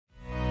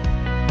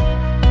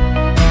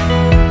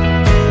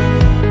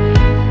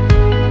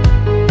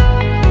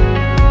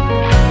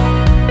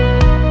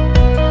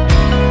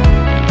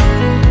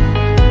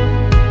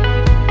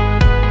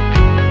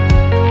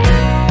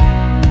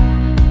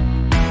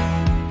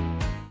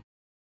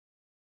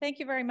Thank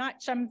you very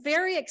much. I'm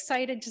very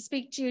excited to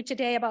speak to you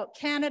today about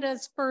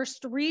Canada's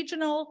first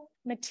regional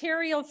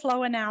material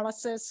flow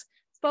analysis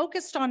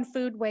focused on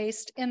food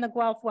waste in the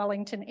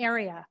Guelph-Wellington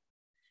area.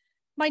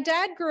 My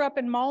dad grew up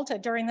in Malta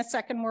during the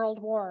Second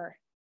World War.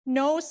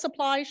 No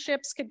supply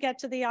ships could get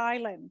to the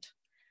island.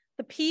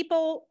 The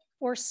people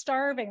were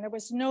starving. There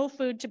was no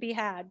food to be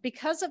had.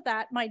 Because of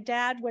that, my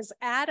dad was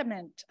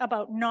adamant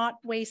about not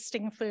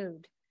wasting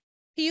food.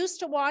 He used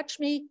to watch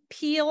me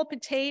peel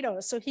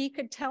potatoes so he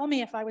could tell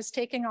me if I was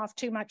taking off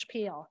too much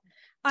peel.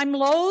 I'm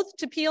loath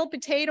to peel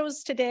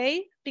potatoes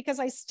today because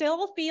I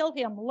still feel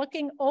him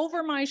looking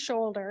over my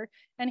shoulder,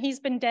 and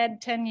he's been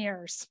dead 10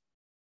 years.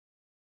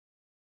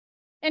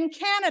 In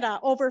Canada,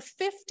 over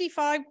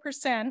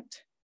 55%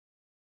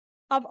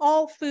 of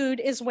all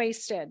food is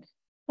wasted.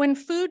 When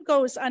food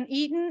goes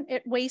uneaten,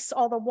 it wastes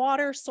all the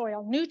water,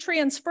 soil,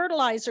 nutrients,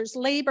 fertilizers,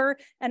 labor,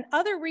 and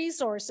other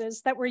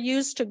resources that were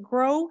used to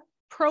grow,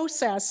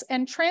 process,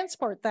 and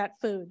transport that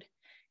food.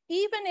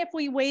 Even if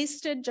we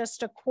wasted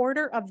just a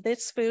quarter of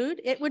this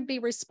food, it would be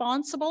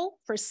responsible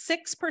for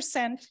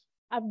 6%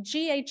 of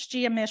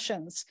GHG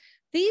emissions.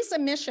 These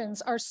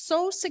emissions are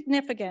so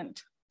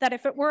significant that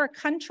if it were a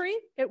country,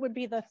 it would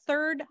be the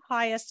third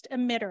highest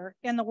emitter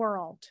in the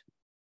world.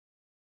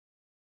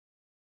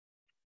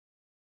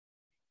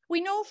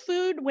 We know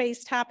food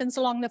waste happens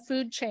along the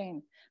food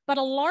chain, but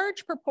a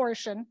large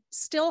proportion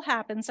still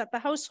happens at the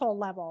household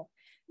level.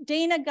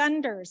 Dana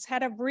Gunders,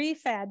 head of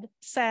ReFed,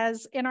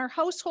 says in our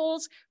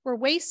households, we're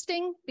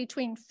wasting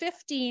between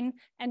 15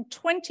 and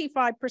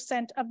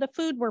 25% of the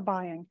food we're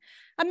buying.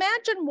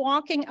 Imagine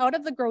walking out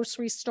of the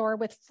grocery store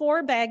with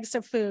 4 bags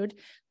of food,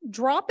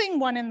 dropping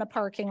one in the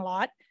parking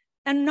lot,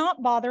 and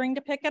not bothering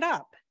to pick it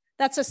up.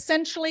 That's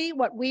essentially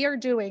what we are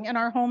doing in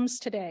our homes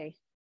today.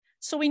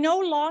 So we know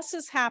loss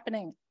is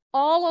happening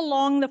all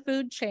along the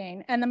food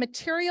chain, and the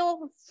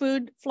Material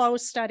Food Flow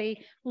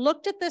Study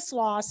looked at this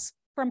loss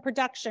from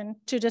production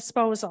to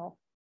disposal.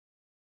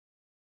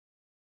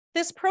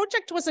 This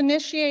project was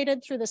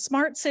initiated through the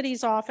Smart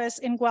Cities office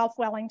in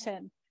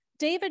Guelph-Wellington.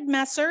 David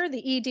Messer,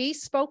 the ED,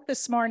 spoke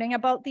this morning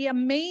about the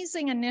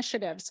amazing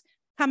initiatives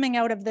coming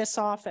out of this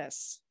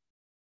office.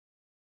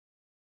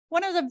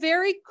 One of the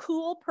very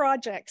cool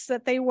projects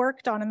that they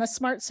worked on in the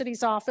Smart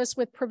Cities office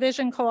with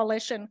Provision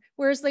Coalition,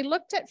 whereas they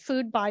looked at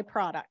food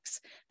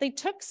byproducts. They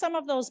took some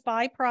of those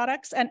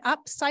byproducts and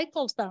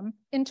upcycled them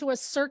into a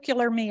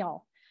circular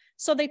meal.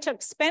 So they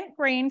took spent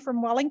grain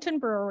from Wellington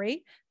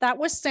Brewery that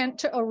was sent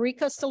to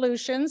Eureka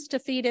Solutions to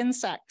feed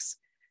insects.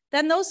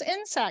 Then those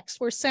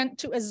insects were sent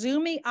to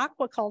Azumi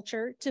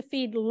Aquaculture to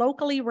feed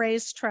locally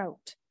raised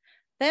trout.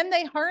 Then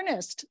they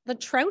harnessed the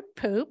trout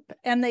poop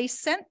and they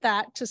sent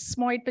that to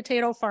Smoid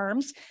Potato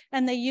Farms,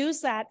 and they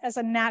used that as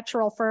a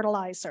natural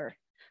fertilizer.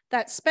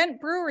 That spent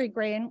brewery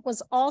grain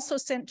was also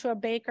sent to a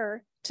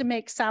baker to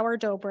make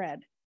sourdough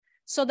bread.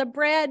 So the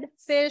bread,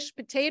 fish,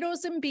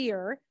 potatoes, and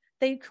beer,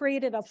 they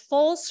created a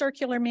full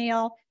circular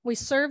meal. We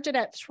served it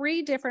at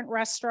 3 different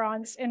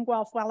restaurants in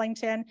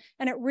Guelph-Wellington,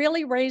 and it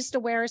really raised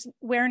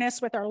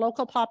awareness with our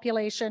local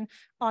population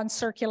on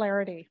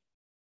circularity.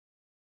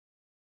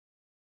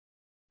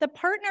 The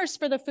partners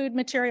for the Food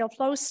Material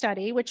Flow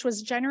Study, which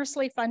was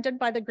generously funded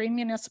by the Green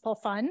Municipal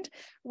Fund,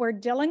 were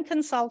Dillon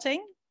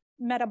Consulting,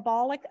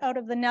 Metabolic out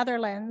of the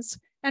Netherlands,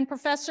 and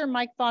Professor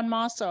Mike von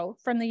Mosso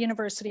from the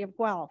University of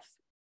Guelph.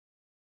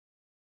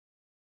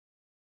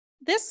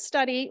 This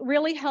study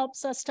really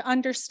helps us to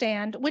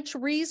understand which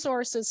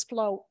resources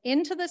flow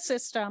into the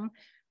system,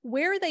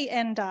 where they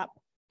end up,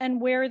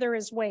 and where there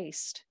is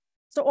waste.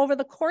 So over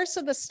the course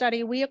of the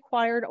study, we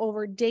acquired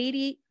over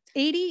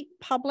 80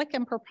 public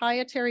and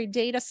proprietary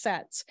data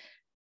sets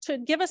to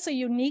give us a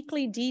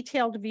uniquely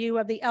detailed view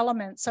of the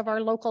elements of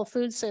our local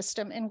food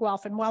system in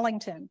Guelph and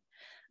Wellington.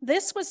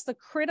 This was the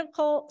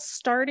critical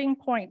starting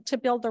point to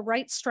build the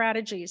right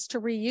strategies to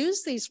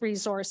reuse these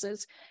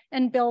resources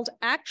and build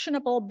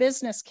actionable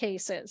business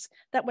cases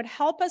that would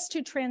help us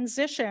to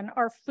transition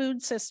our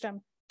food system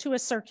to a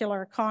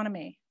circular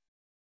economy.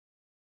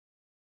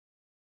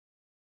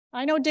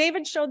 I know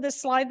David showed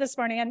this slide this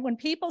morning, and when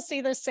people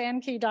see this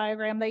Sankey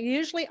diagram, they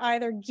usually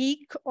either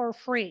geek or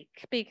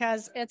freak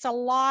because it's a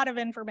lot of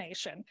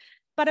information.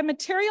 But a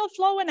material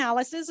flow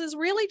analysis is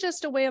really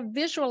just a way of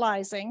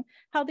visualizing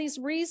how these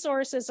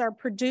resources are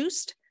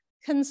produced,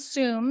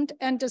 consumed,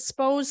 and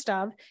disposed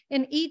of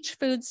in each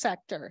food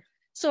sector.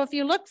 So if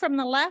you look from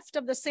the left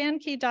of the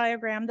Sankey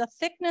diagram, the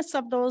thickness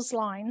of those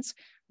lines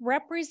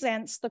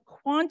represents the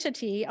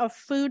quantity of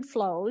food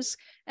flows,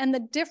 and the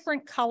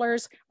different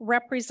colors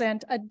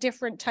represent a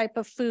different type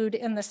of food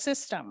in the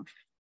system.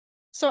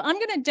 So I'm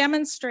going to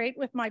demonstrate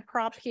with my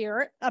prop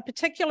here a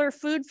particular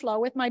food flow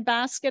with my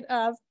basket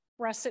of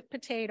russet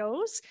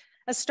potatoes,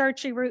 a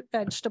starchy root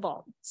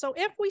vegetable. So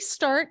if we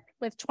start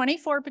with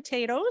 24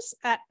 potatoes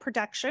at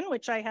production,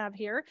 which I have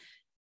here,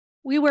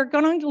 we were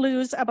going to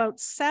lose about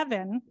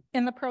 7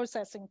 in the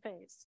processing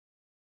phase.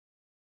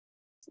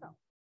 So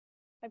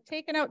I've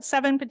taken out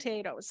 7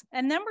 potatoes,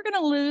 and then we're going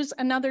to lose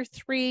another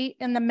 3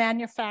 in the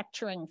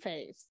manufacturing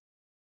phase.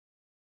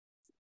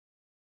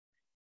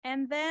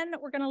 And then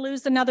we're going to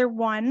lose another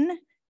 1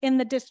 in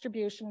the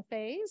distribution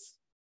phase.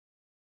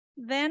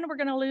 Then we're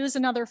going to lose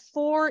another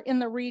 4 in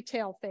the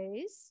retail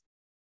phase.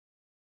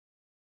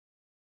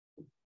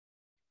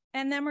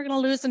 And then we're going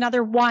to lose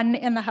another 1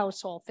 in the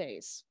household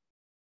phase.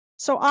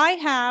 So I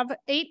have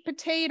 8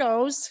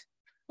 potatoes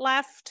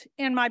left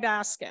in my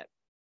basket.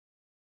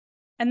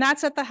 And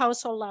that's at the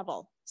household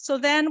level. So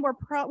then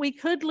we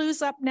could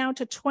lose up now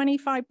to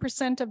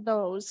 25% of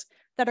those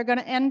that are going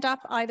to end up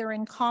either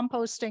in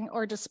composting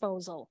or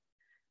disposal.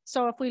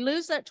 So if we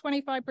lose that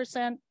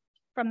 25%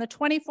 from the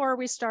 24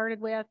 we started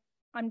with,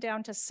 I'm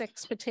down to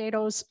 6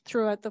 potatoes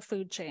throughout the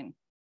food chain.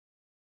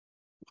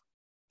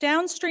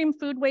 Downstream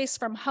food waste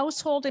from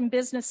household and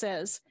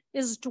businesses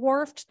is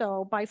dwarfed,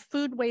 though, by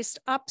food waste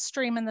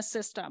upstream in the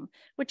system,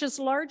 which is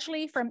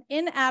largely from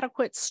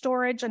inadequate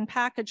storage and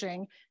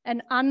packaging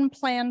and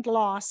unplanned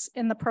loss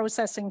in the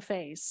processing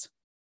phase.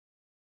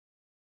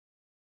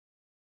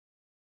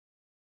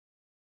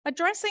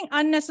 Addressing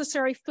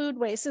unnecessary food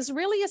waste is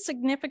really a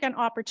significant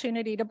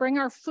opportunity to bring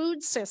our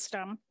food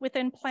system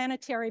within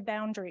planetary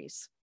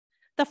boundaries.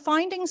 The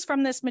findings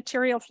from this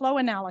material flow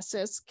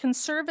analysis can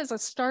serve as a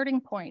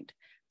starting point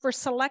for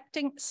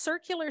selecting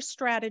circular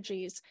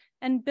strategies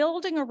and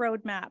building a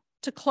roadmap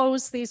to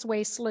close these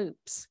waste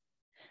loops.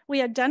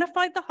 We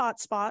identified the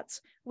hotspots,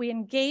 we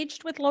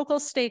engaged with local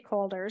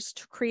stakeholders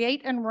to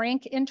create and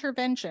rank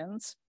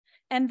interventions,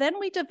 and then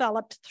we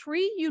developed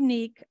 3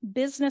 unique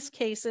business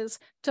cases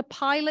to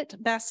pilot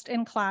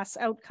best-in-class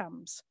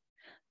outcomes.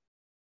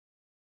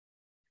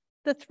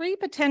 The 3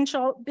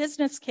 potential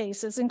business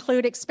cases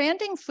include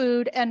expanding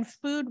food and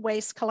food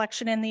waste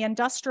collection in the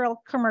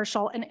industrial,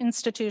 commercial, and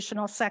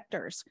institutional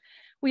sectors.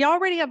 We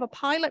already have a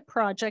pilot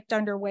project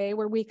underway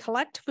where we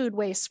collect food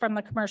waste from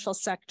the commercial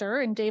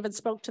sector, and David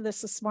spoke to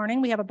this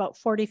morning. We have about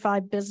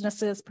 45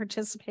 businesses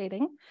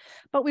participating,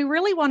 but we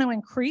really want to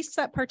increase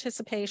that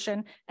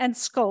participation and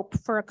scope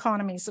for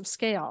economies of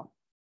scale.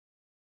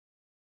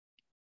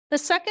 The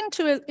second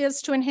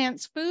is to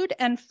enhance food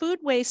and food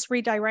waste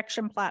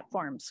redirection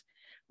platforms.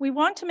 We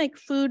want to make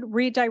food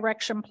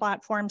redirection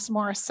platforms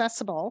more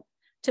accessible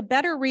to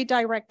better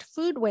redirect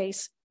food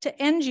waste to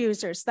end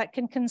users that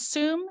can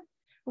consume,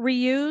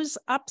 reuse,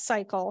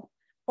 upcycle,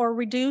 or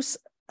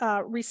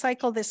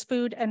recycle this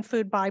food and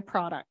food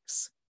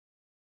byproducts.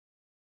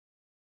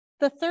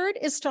 The third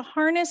is to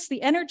harness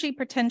the energy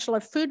potential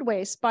of food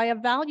waste by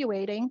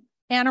evaluating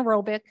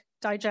anaerobic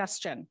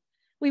digestion.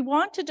 We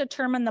want to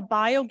determine the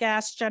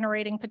biogas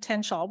generating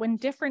potential when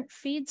different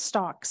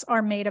feedstocks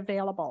are made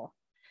available.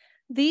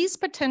 These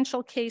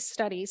potential case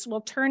studies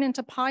will turn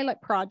into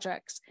pilot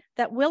projects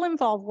that will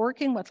involve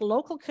working with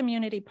local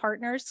community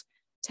partners,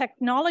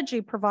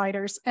 technology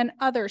providers, and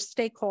other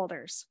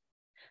stakeholders.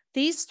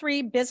 These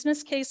 3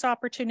 business case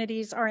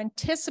opportunities are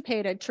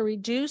anticipated to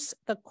reduce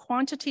the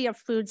quantity of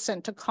food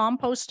sent to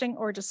composting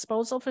or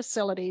disposal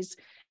facilities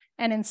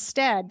and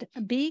instead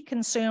be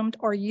consumed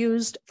or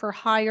used for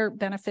higher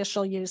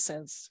beneficial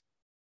uses.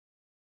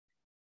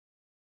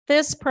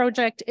 This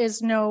project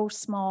is no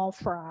small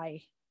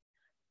fry.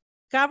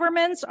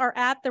 Governments are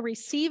at the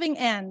receiving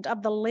end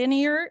of the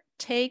linear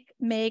take,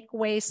 make,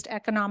 waste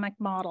economic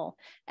model.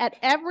 At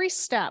every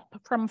step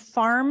from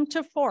farm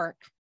to fork,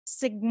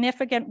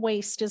 significant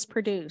waste is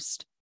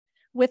produced.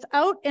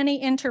 Without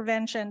any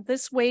intervention,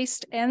 this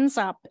waste ends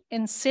up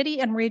in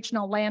city and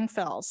regional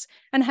landfills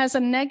and has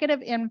a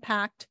negative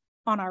impact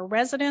on our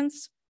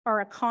residents, our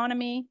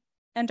economy,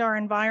 and our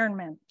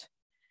environment.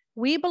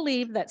 We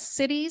believe that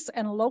cities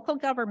and local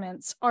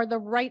governments are the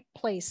right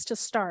place to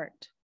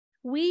start.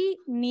 We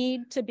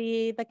need to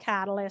be the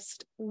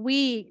catalyst.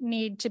 We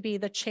need to be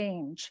the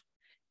change.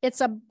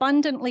 It's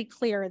abundantly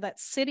clear that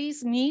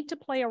cities need to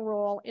play a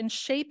role in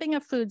shaping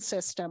a food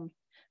system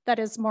that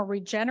is more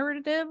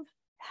regenerative,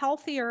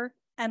 healthier,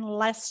 and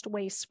less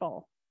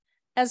wasteful.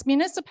 As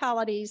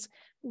municipalities,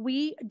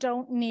 we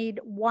don't need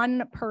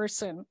one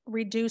person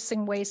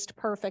reducing waste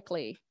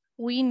perfectly.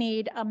 We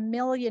need 1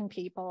 million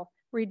people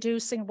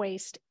reducing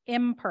waste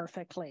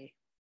imperfectly.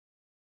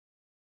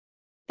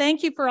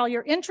 Thank you for all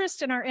your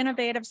interest in our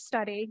innovative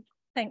study.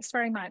 Thanks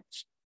very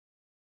much.